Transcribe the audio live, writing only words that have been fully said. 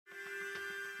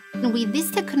With this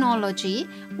technology,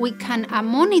 we can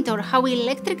monitor how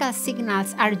electrical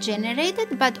signals are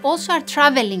generated but also are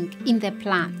traveling in the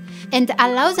plant, and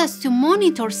allows us to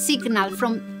monitor signal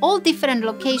from all different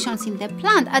locations in the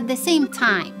plant at the same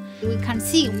time. We can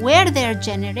see where they are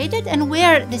generated and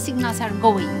where the signals are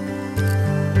going.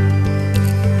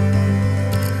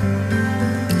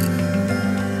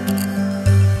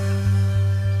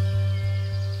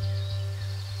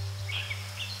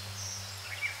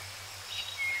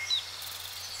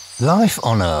 Life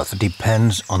on Earth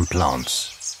depends on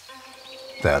plants.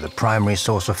 They are the primary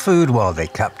source of food while they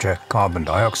capture carbon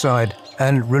dioxide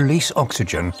and release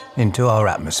oxygen into our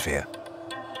atmosphere.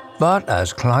 But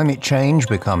as climate change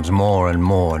becomes more and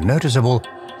more noticeable,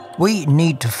 we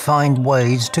need to find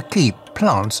ways to keep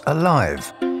plants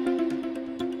alive.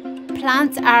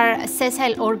 Plants are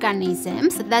sessile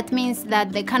organisms. That means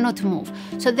that they cannot move.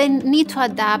 So they need to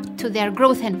adapt to their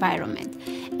growth environment.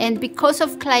 And because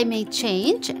of climate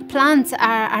change, plants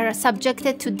are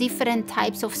subjected to different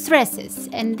types of stresses.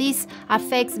 And this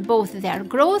affects both their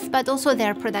growth but also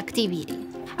their productivity.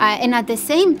 And at the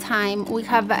same time, we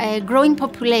have a growing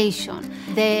population.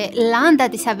 The land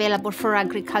that is available for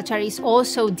agriculture is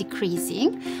also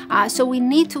decreasing. So we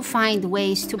need to find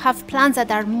ways to have plants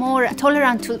that are more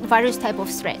tolerant to various types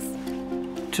of stress.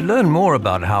 To learn more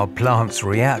about how plants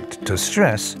react to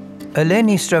stress,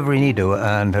 Eleni Stavrinidou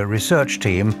and her research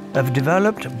team have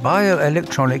developed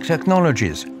bioelectronic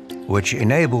technologies, which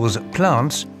enables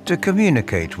plants to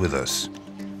communicate with us.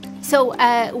 So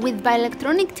with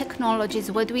bioelectronic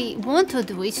technologies, what we want to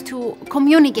do is to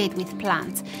communicate with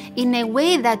plants in a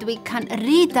way that we can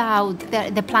read out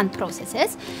the plant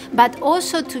processes, but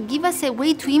also to give us a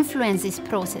way to influence these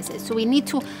processes. So we need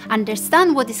to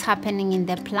understand what is happening in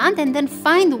the plant and then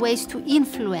find ways to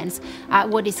influence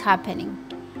what is happening.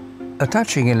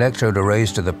 Attaching electrode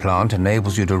arrays to the plant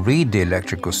enables you to read the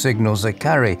electrical signals they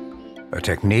carry, a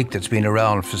technique that's been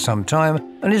around for some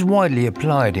time and is widely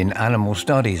applied in animal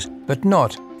studies, but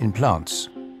not in plants.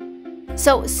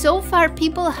 So far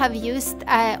people have used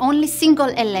only single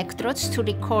electrodes to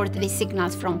record the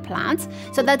signals from plants.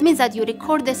 So that means that you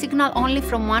record the signal only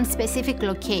from one specific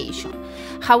location.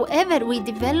 However, we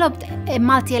developed a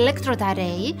multi-electrode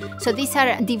array. So these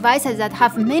are devices that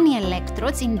have many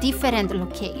electrodes in different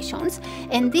locations.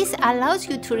 And this allows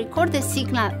you to record the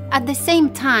signal at the same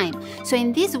time. So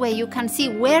in this way, you can see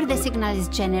where the signal is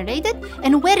generated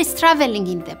and where it's traveling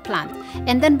in the plant.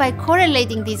 And then by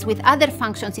correlating this with other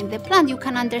functions in the plant, you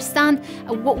can understand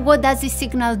what does this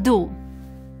signal do.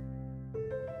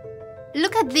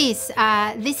 Look at this.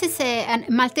 This is a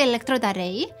multi-electrode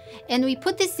array, and we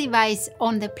put this device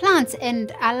on the plants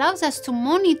and allows us to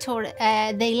monitor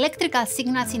the electrical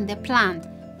signals in the plant.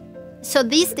 So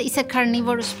this is a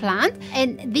carnivorous plant,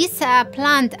 and this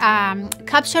plant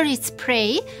captures its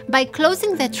prey by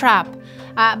closing the trap.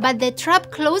 But the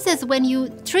trap closes when you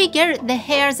trigger the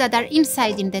hairs that are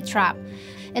inside in the trap.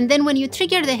 And then when you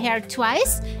trigger the hair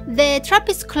twice, the trap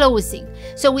is closing.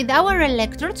 So with our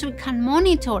electrodes, we can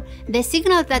monitor the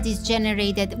signal that is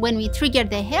generated when we trigger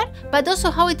the hair, but also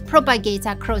how it propagates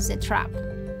across the trap.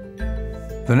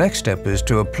 The next step is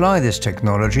to apply this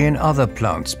technology in other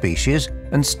plant species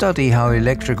and study how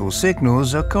electrical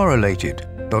signals are correlated,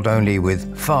 not only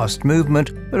with fast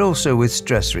movement, but also with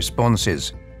stress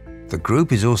responses. The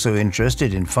group is also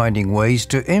interested in finding ways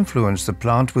to influence the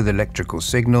plant with electrical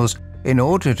signals in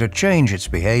order to change its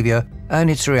behavior and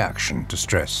its reaction to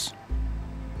stress.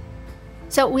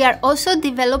 So we are also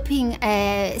developing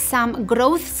some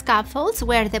growth scaffolds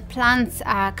where the plants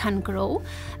can grow,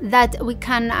 that we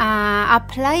can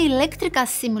apply electrical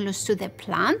stimulus to the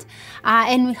plant,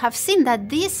 and we have seen that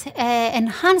this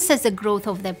enhances the growth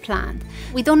of the plant.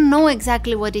 We don't know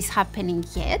exactly what is happening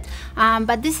yet,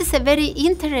 but this is a very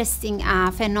interesting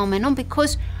phenomenon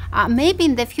because maybe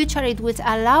in the future it would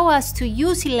allow us to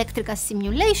use electrical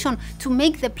stimulation to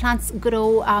make the plants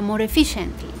grow more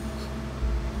efficiently.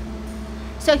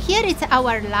 So here is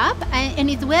our lab, and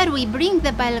it's where we bring the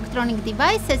bioelectronic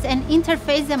devices and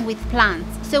interface them with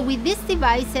plants. So with these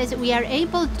devices, we are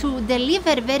able to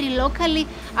deliver very locally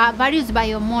various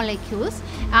biomolecules.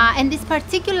 And this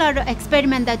particular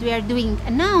experiment that we are doing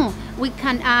now, we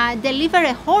can deliver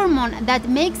a hormone that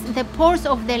makes the pores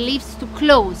of the leaves to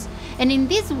close. And in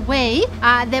this way,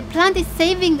 the plant is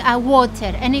saving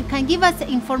water, and it can give us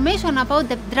information about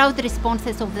the drought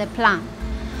responses of the plant.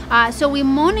 So we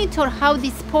monitor how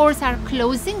these pores are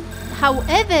closing.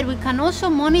 However, we can also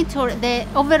monitor the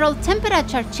overall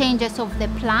temperature changes of the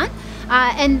plant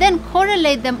and then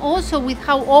correlate them also with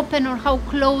how open or how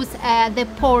close the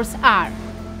pores are.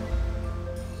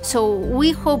 So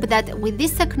we hope that with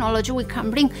this technology we can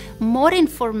bring more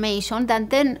information that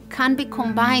then can be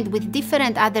combined with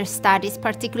different other studies,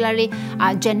 particularly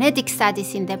genetic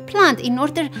studies in the plant, in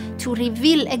order to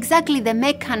reveal exactly the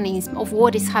mechanism of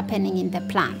what is happening in the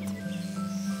plant.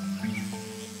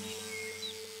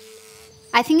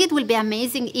 I think it will be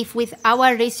amazing if with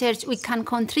our research we can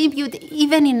contribute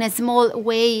even in a small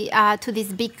way to this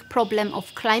big problem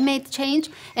of climate change,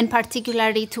 and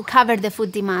particularly to cover the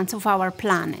food demands of our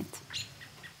planet.